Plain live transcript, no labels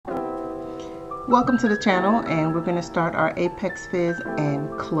Welcome to the channel, and we're going to start our APEXFiz and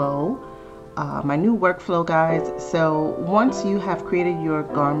CLO, my new workflow, guys. So once you have created your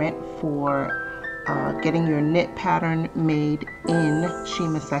garment for getting your knit pattern made in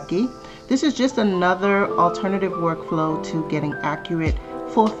Shimaseki, this is just another alternative workflow to getting accurate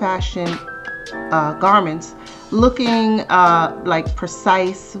full fashion garments looking like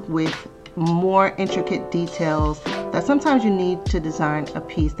precise with more intricate details that sometimes you need to design a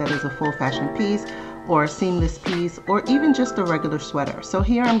piece that is a full fashion piece or a seamless piece or even just a regular sweater. So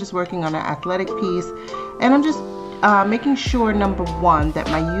here I'm just working on an athletic piece, and I'm just making sure, number one, that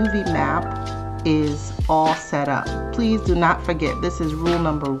my UV map is all set up. Please do not forget, this is rule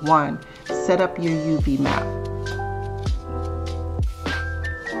number one: set up your UV map.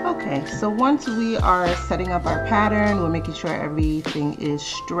 Okay, so once we are setting up our pattern, we're making sure everything is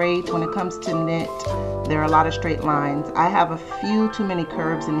straight. When it comes to knit, there are a lot of straight lines. I have a few too many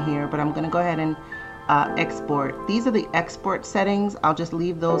curves in here, but I'm going to go ahead and export. These are the export settings. I'll just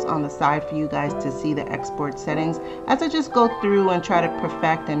leave those on the side for you guys to see the export settings as I just go through and try to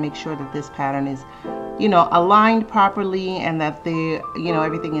perfect and make sure that this pattern is, you know, aligned properly and that the, you know,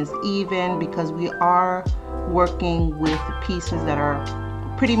 everything is even, because we are working with pieces that are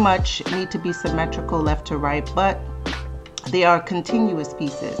pretty much need to be symmetrical left to right, but they are continuous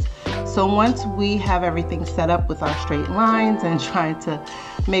pieces. So once we have everything set up with our straight lines and trying to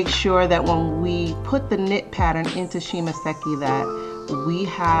make sure that when we put the knit pattern into Shimaseki that we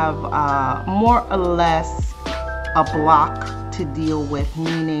have more or less a block to deal with,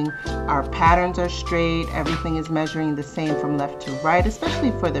 meaning our patterns are straight, everything is measuring the same from left to right, especially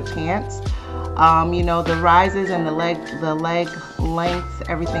for the pants. You know, the rises and the leg lengths,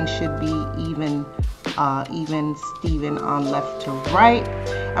 everything should be even Steven on left to right.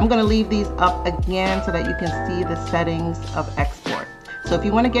 I'm going to leave these up again so that you can see the settings of export. So if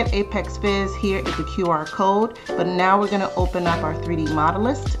you want to get APEXFiz, here is the QR code. But now we're going to open up our 3D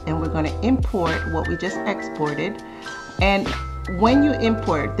Modelist and we're going to import what we just exported. And when you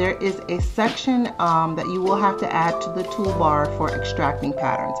import, there is a section that you will have to add to the toolbar for extracting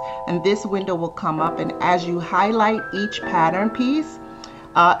patterns. And this window will come up, and as you highlight each pattern piece,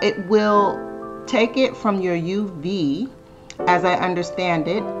 it will take it from your UV, as I understand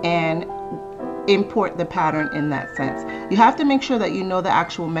it, and import the pattern in that sense. You have to make sure that you know the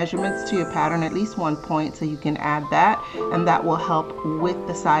actual measurements to your pattern, at least 1 point, so you can add that, and that will help with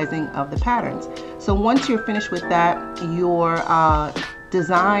the sizing of the patterns. So once you're finished with that, your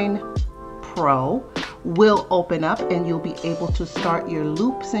Design Pro will open up and you'll be able to start your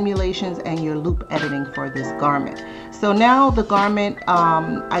loop simulations and your loop editing for this garment. So now the garment,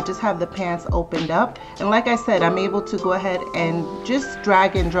 I just have the pants opened up, and like I said, I'm able to go ahead and just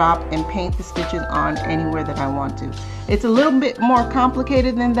drag and drop and paint the stitches on anywhere that I want to. It's a little bit more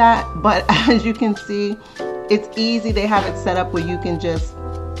complicated than that, but as you can see, it's easy. They have it set up where you can just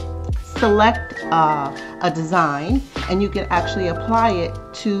select a design and you can actually apply it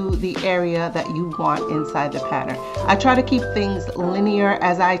to the area that you want inside the pattern. I try to keep things linear,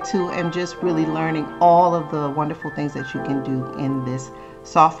 as I too am just really learning all of the wonderful things that you can do in this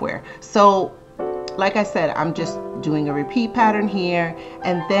software. So like I said, I'm just doing a repeat pattern here,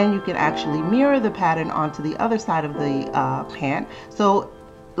 and then you can actually mirror the pattern onto the other side of the pant. So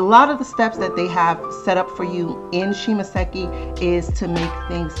a lot of the steps that they have set up for you in Shimaseki is to make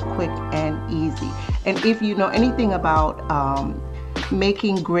things quick and easy. And if you know anything about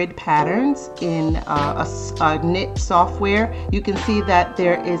making grid patterns in a knit software, you can see that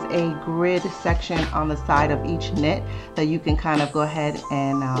there is a grid section on the side of each knit that you can kind of go ahead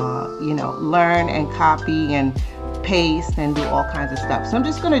and you know, learn and copy and paste and do all kinds of stuff. So I'm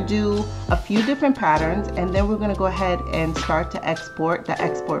just going to do a few different patterns, and then we're going to go ahead and start to export the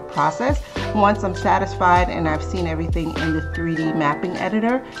export process. Once I'm satisfied and I've seen everything in the 3D mapping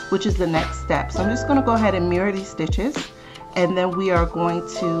editor, which is the next step. So I'm just going to go ahead and mirror these stitches, and then we are going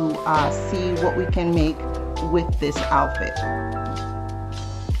to see what we can make with this outfit.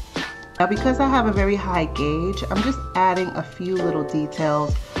 Now, because I have a very high gauge, I'm just adding a few little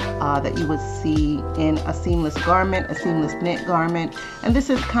details that you would see in a seamless garment, a seamless knit garment. And this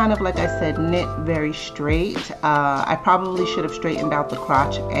is kind of, like I said, knit very straight. I probably should have straightened out the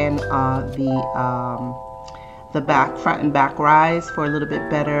crotch and the back, front and back rise for a little bit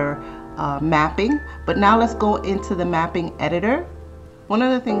better mapping. But now let's go into the mapping editor. One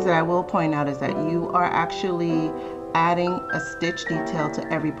of the things that I will point out is that you are actually adding a stitch detail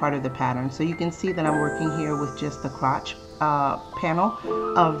to every part of the pattern. So you can see that I'm working here with just the crotch panel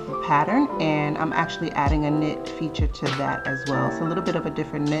of the pattern, and I'm actually adding a knit feature to that as well. It's a little bit of a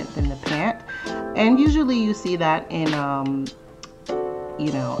different knit than the pant, and usually you see that in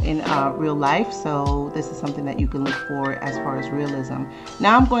you know, in real life. So this is something that you can look for as far as realism.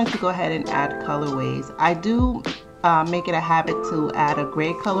 Now I'm going to go ahead and add colorways. I do make it a habit to add a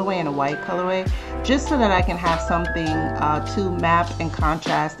gray colorway and a white colorway, just so that I can have something to map and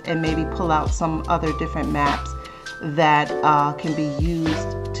contrast, and maybe pull out some other different maps that can be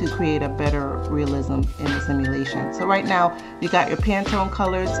used to create a better realism in the simulation. So right now you got your Pantone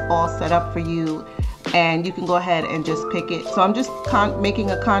colors all set up for you, and you can go ahead and just pick it. So I'm just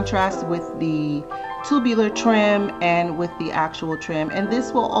making a contrast with the tubular trim and with the actual trim, and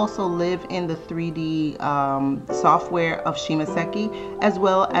this will also live in the 3D software of Shimaseki, as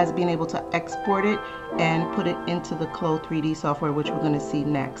well as being able to export it and put it into the CLO 3D software, which we're going to see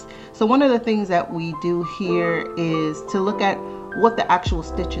next. So one of the things that we do here is to look at what the actual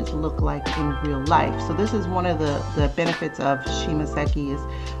stitches look like in real life. So this is one of the benefits of Shimaseki, is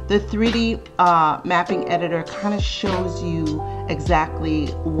the 3D mapping editor kind of shows you exactly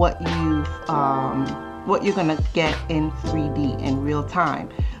what you're gonna get in 3D in real time.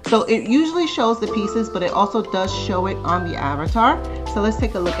 So it usually shows the pieces, but it also does show it on the avatar. So let's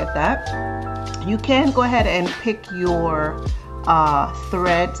take a look at that. You can go ahead and pick your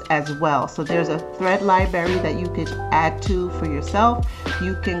threads as well. So there's a thread library that you could add to for yourself.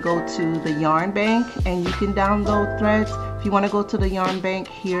 You can go to the yarn bank and you can download threads. If you want to go to the yarn bank,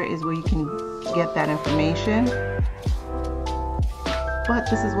 here is where you can get that information. But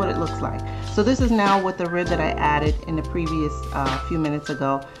this is what it looks like. So this is now with the rib that I added in the previous few minutes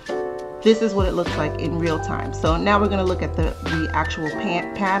ago. This is what it looks like in real time. So now we're going to look at the actual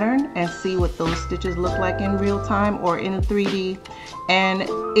pant pattern and see what those stitches look like in real time or in 3D. And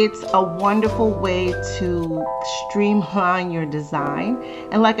it's a wonderful way to streamline your design.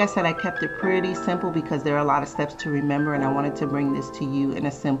 And like I said, I kept it pretty simple because there are a lot of steps to remember, and I wanted to bring this to you in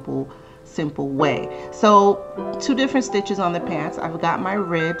a simple way. So 2 different stitches on the pants. I've got my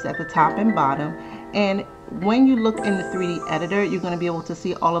ribs at the top and bottom, and when you look in the 3D editor, you're going to be able to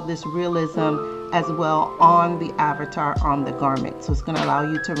see all of this realism as well on the avatar on the garment. So it's going to allow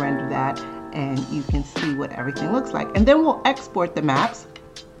you to render that, and you can see what everything looks like. And then we'll export the maps,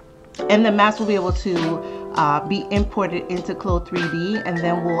 and the maps will be able to be imported into CLO 3D, and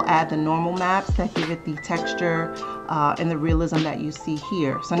then we'll add the normal maps that give it the texture and the realism that you see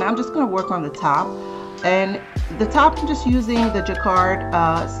here. So now I'm just going to work on the top, and the top I'm just using the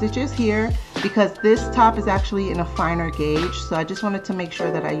jacquard stitches here because this top is actually in a finer gauge. So I just wanted to make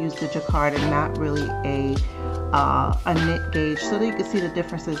sure that I use the jacquard and not really a knit gauge, so that you can see the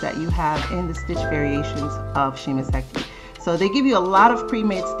differences that you have in the stitch variations of Shimaseki. So they give you a lot of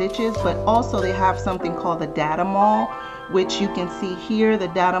pre-made stitches, but also they have something called the data mall, which you can see here. The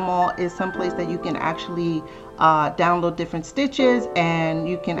data mall is someplace that you can actually download different stitches, and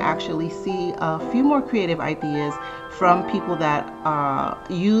you can actually see a few more creative ideas from people that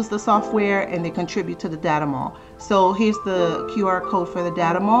use the software and they contribute to the data mall. So here's the QR code for the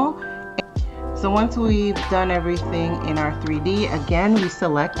data mall. So once we've done everything in our 3D, again, we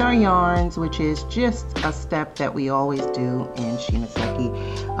select our yarns, which is just a step that we always do in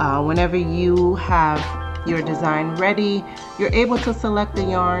Shimaseki. Whenever you have your design ready, you're able to select the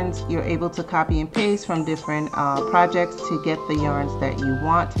yarns. You're able to copy and paste from different projects to get the yarns that you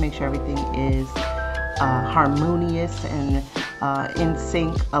want to make sure everything is harmonious and in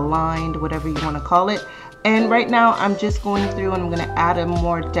sync, aligned, whatever you want to call it. And right now I'm just going through and I'm going to add a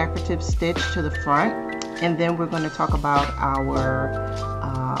more decorative stitch to the front, and then we're going to talk about our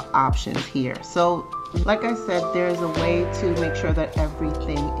options here. So like I said, there's a way to make sure that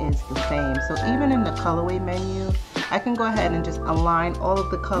everything is the same. So even in the colorway menu, I can go ahead and just align all of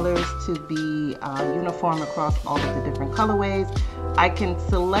the colors to be uniform across all of the different colorways. I can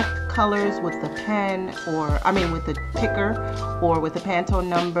select colors with the pen, or with the picker, or with the Pantone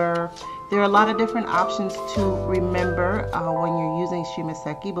number. There are a lot of different options to remember when you're using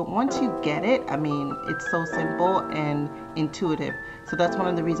Shimaseki, but once you get it, it's so simple and intuitive. So that's one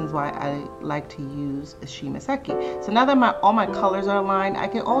of the reasons why I like to use Shimaseki. So now that all my colors are aligned, I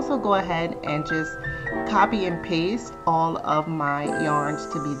can also go ahead and just copy and paste all of my yarns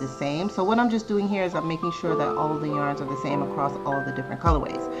to be the same. So what I'm just doing here is I'm making sure that all of the yarns are the same across all of the different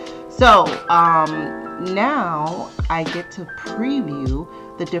colorways. So now I get to preview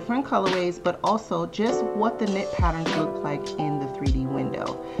the different colorways, but also just what the knit patterns look like in the 3D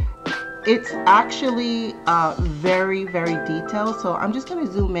window. It's actually very, very detailed. So I'm just going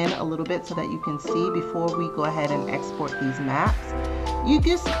to zoom in a little bit so that you can see before we go ahead and export these maps. You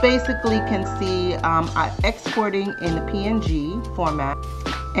just basically can see exporting in the PNG format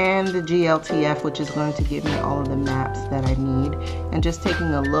and the GLTF, which is going to give me all of the maps that I need. And just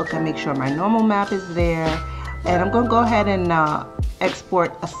taking a look, I make sure my normal map is there. And I'm going to go ahead and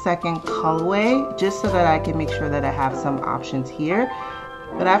export a second colorway just so that I can make sure that I have some options here.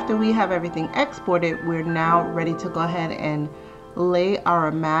 But after we have everything exported, we're now ready to go ahead and lay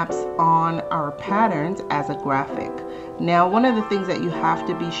our maps on our patterns as a graphic. Now, one of the things that you have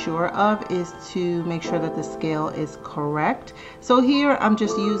to be sure of is to make sure that the scale is correct. So here I'm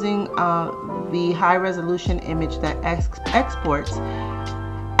just using the high resolution image that exports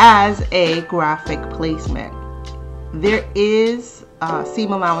as a graphic placement. There is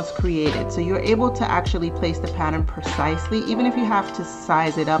seam allowance created, so you're able to actually place the pattern precisely. Even if you have to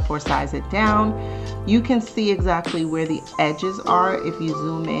size it up or size it down, you can see exactly where the edges are. If you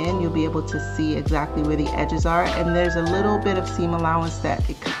zoom in, you'll be able to see exactly where the edges are, and there's a little bit of seam allowance that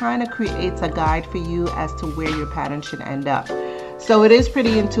it kind of creates a guide for you as to where your pattern should end up. So it is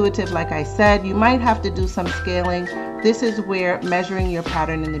pretty intuitive. Like I said, you might have to do some scaling. This is where measuring your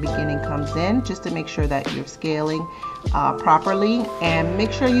pattern in the beginning comes in, just to make sure that you're scaling properly, and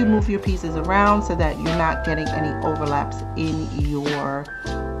make sure you move your pieces around so that you're not getting any overlaps in your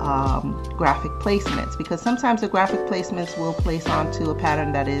graphic placements, because sometimes the graphic placements will place onto a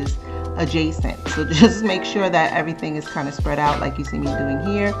pattern that is adjacent. So just make sure that everything is kind of spread out like you see me doing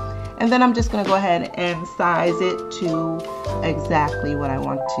here. And then I'm just going to go ahead and size it to exactly what I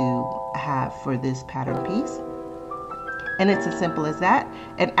want to have for this pattern piece. And it's as simple as that.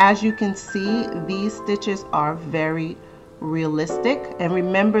 And as you can see, these stitches are very realistic. And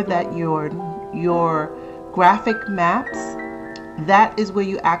remember that your graphic maps, that is where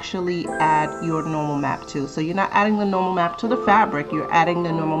you actually add your normal map to. So you're not adding the normal map to the fabric, you're adding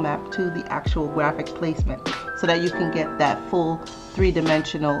the normal map to the actual graphic placement, so that you can get that full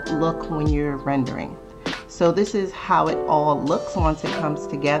three-dimensional look when you're rendering. So this is how it all looks once it comes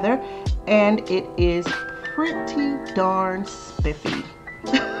together, and it is pretty darn spiffy.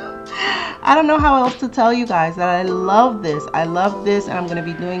 I don't know how else to tell you guys that I love this. I love this, and I'm going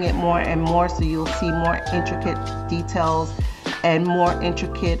to be doing it more and more, so you'll see more intricate details and more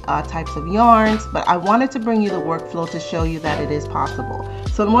intricate types of yarns. But I wanted to bring you the workflow to show you that it is possible.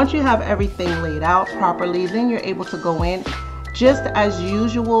 So once you have everything laid out properly, then you're able to go in just as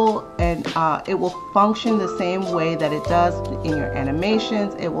usual, and it will function the same way that it does in your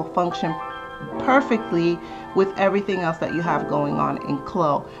animations. It will function perfectly with everything else that you have going on in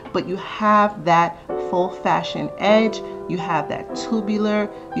CLO, but you have that full fashion edge, you have that tubular,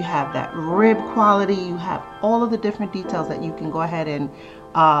 you have that rib quality, you have all of the different details that you can go ahead and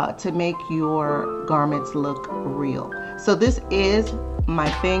to make your garments look real. So this is my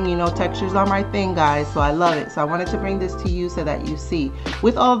thing. You know, textures are my thing, guys, so I love it. So I wanted to bring this to you so that you see,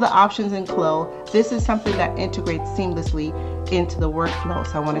 with all of the options in CLO, this is something that integrates seamlessly into the workflow.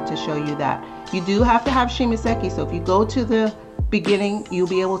 So I wanted to show you that. You do have to have Shimaseki, so if you go to the beginning, you'll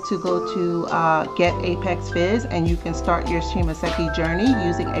be able to go to get APEXFiz, and you can start your Shimaseki journey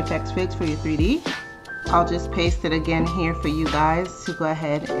using APEXFiz for your 3D. I'll just paste it again here for you guys to go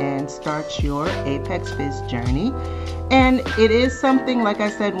ahead and start your APEXFiz journey. And it is something, like I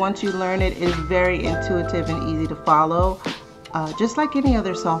said, once you learn it, is very intuitive and easy to follow. Just like any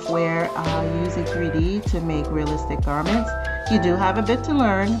other software using 3D to make realistic garments. You do have a bit to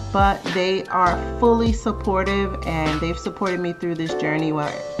learn, but they are fully supportive, and they've supported me through this journey where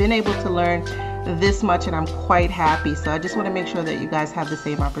I've been able to learn this much, and I'm quite happy. So I just want to make sure that you guys have the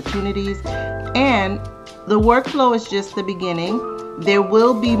same opportunities. And the workflow is just the beginning. There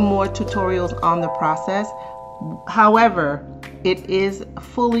will be more tutorials on the process. However, it is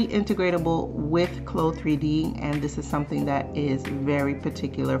fully integratable with CLO 3D, and this is something that is very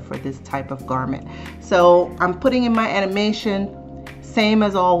particular for this type of garment. So I'm putting in my animation, same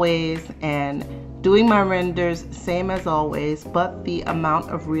as always, and doing my renders, same as always, but the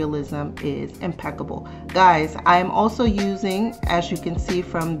amount of realism is impeccable. Guys, I am also using, as you can see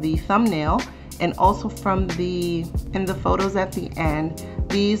from the thumbnail, and also from in the photos at the end,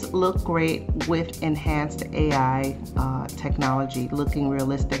 these look great with enhanced AI technology, looking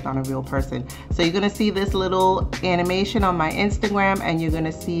realistic on a real person. So you're gonna see this little animation on my Instagram, and you're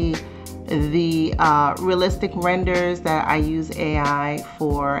gonna see the realistic renders that I use AI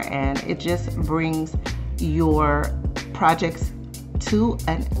for, and it just brings your projects to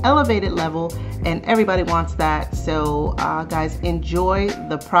an elevated level, and everybody wants that. So guys, enjoy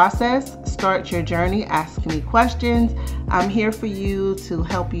the process, start your journey, ask me questions. I'm here for you to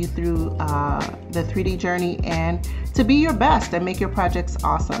help you through the 3D journey and to be your best and make your projects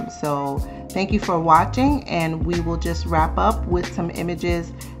awesome. So thank you for watching, and we will just wrap up with some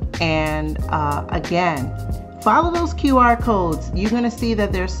images. And again, follow those QR codes. You're going to see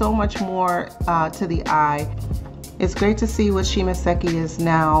that there's so much more to the eye It's great to see what Shimaseki is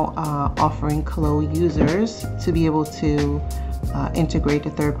now offering CLO users to be able to integrate the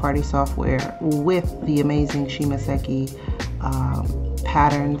third-party software with the amazing Shimaseki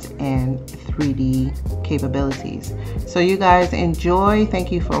patterns and 3D capabilities. So you guys enjoy.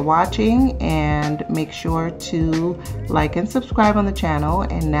 Thank you for watching, and make sure to like and subscribe on the channel.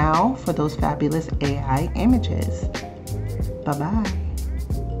 And now for those fabulous AI images. Bye-bye.